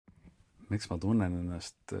miks ma tunnen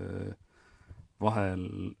ennast vahel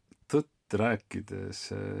tõtt rääkides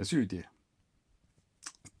süüdi.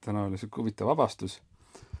 Täna oli siuke huvitav avastus.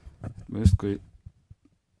 Ma justkui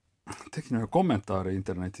tegin ühe kommentaari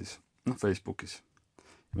internetis, Facebookis.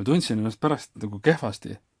 Ma tundsin ennast pärast nagu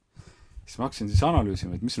kehvasti. Siis ma hakkasin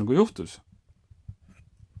analüüsima, et mis nagu juhtus.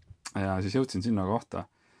 Ja siis jõudsin sinna kohta,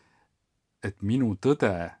 et minu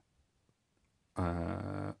tõde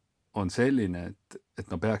on selline, et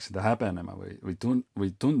ma peaks seda häbenema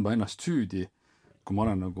või tundma ennast süüdi, kui ma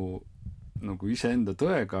olen nagu iseenda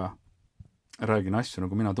tõega räägin asju,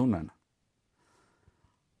 nagu mina tunnen.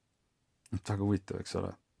 Väga huvitav, eks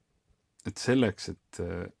ole. Et selleks, et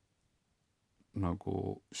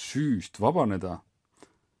nagu süüst vabaneda,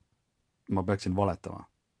 ma peaksin valetama.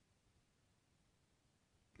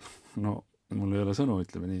 No, mul ei ole sõnu,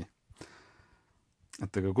 ütleme nii.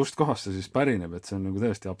 Et aga kust kohast see siis pärineb, et see on nagu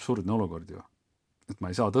täiesti absurdne olukord ju. Et ma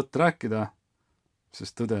ei saa tõtt rääkida,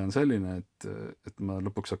 sest tõde on selline, et ma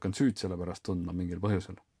lõpuks hakkan süüd selle pärast tundma mingil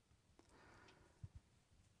põhjusel.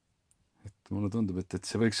 Et mulle tundub, et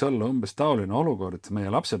see võiks olla umbes taoline olukord meie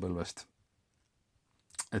lapsepõlvest.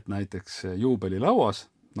 Et näiteks juubelilauas,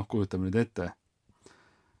 kujutame nüüd ette,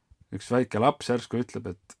 üks väike laps järsku ütleb,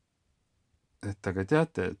 et aga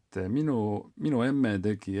teate, et minu emme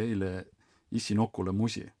tegi eile isinokule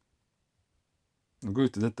musi. No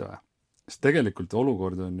kujutad ette või? Sest tegelikult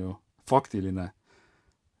olukord on ju faktiline.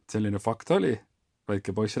 Selline fakt oli,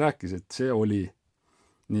 väike poiss rääkis, et see oli.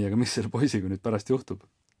 Nii, aga mis selle poisiga nüüd pärast juhtub?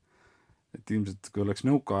 Et ilmselt, kui oleks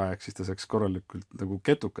nõukaaeg, siis ta saaks korralikult nagu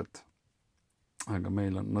ketukat. Aga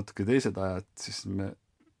meil on natuke teised ajad, siis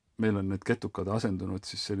meil on need ketukad asendunud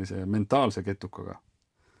siis sellise mentaalse ketukaga.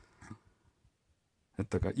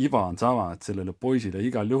 Et aga iva on sama, et sellele poisile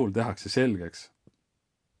igal juhul tehakse selgeks,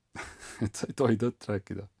 et sa ei tohi tõtt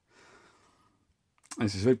rääkida. Ja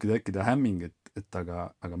siis võibki tekkida hämming, et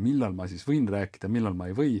aga millal ma siis võin rääkida, millal ma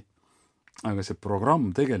ei või. Aga see programm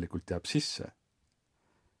tegelikult jääb sisse.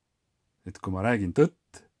 Et kui ma räägin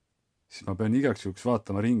tõtt, siis ma pean igaks juhuks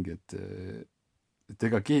vaatama ringi, et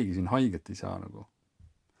ega keegi siin haiget ei saa nagu.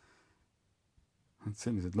 Et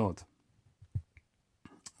sellised lood.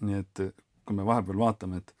 Nii et kui me vahepeal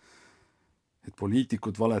vaatame, et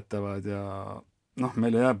poliitikud valetavad ja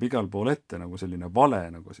meile jääb igal pool ette nagu selline vale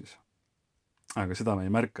nagu siis. Aga seda me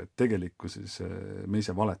ei märka, et tegelikkuses me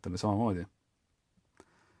ise valetame samamoodi.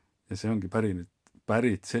 Ja see ongi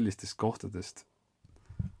pärit sellistest kohtadest,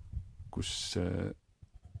 kus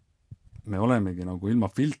me olemegi nagu ilma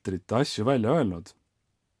filtrita asju välja öelnud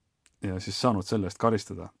ja siis saanud selle eest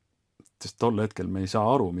karistada. Sest tol hetkel me ei saa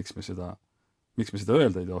aru, miks me seda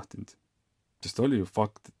öelda ei tohtinud. Sest oli ju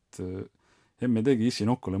fakt, et emme tegi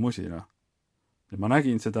isinokule musina. Ja ma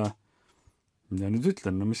nägin seda ja nüüd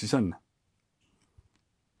ütlen, mis siis on.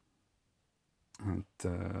 Et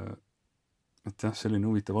jah, selline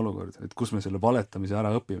huvitav olukord, et kus me selle valetamise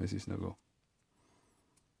ära õpime siis nagu.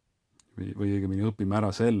 Või õigemini õpime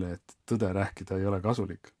ära selle, et tõde rääkida ei ole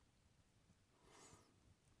kasulik.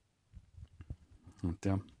 Et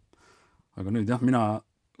jah. Aga nüüd jah, mina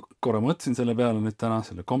korra mõtlesin selle peale nüüd täna,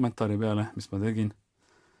 selle kommentaari peale, mis ma tegin,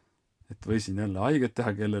 et võisin jälle haiget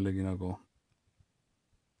teha kellelegi nagu.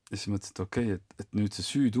 Ja siis mõtlesin, et okei, et nüüd see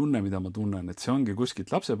süütunne, mida ma tunnen, et see ongi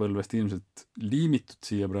kuskilt lapsepõlvest ilmselt liimitud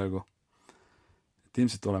siia praegu. Et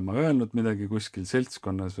ilmselt olen ma öelnud midagi kuskil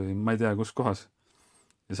seltskonnas või ma ei tea kus kohas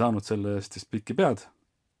ja saanud selle eest siis pikki pead.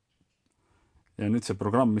 Ja nüüd see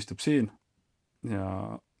programm istub siin ja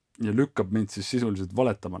lükkab mind siis sisuliselt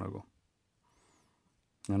valetama nagu.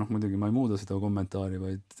 Ja muidugi ma ei muuda seda kommentaari,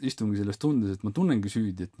 vaid istungi selles tundes, et ma tunnengi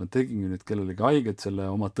süüdi, et ma tegingi nüüd kellelegi haiget selle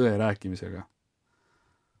oma tõe rääkimisega.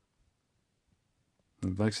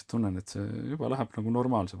 Nüüd väikselt tunnen, et see juba läheb nagu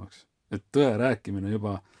normaalsemaks. Et tõe rääkimine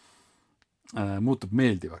juba muutub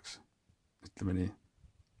meeldivaks, ütleme nii.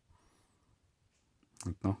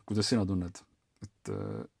 Et kuidas sina tunned? Et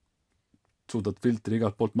suudad filtri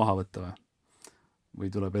igalt poolt maha võtta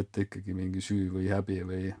või tuleb ette ikkagi mingi süü või häbi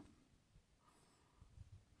või...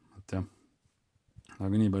 Et jah, aga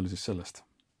nii palju siis sellest.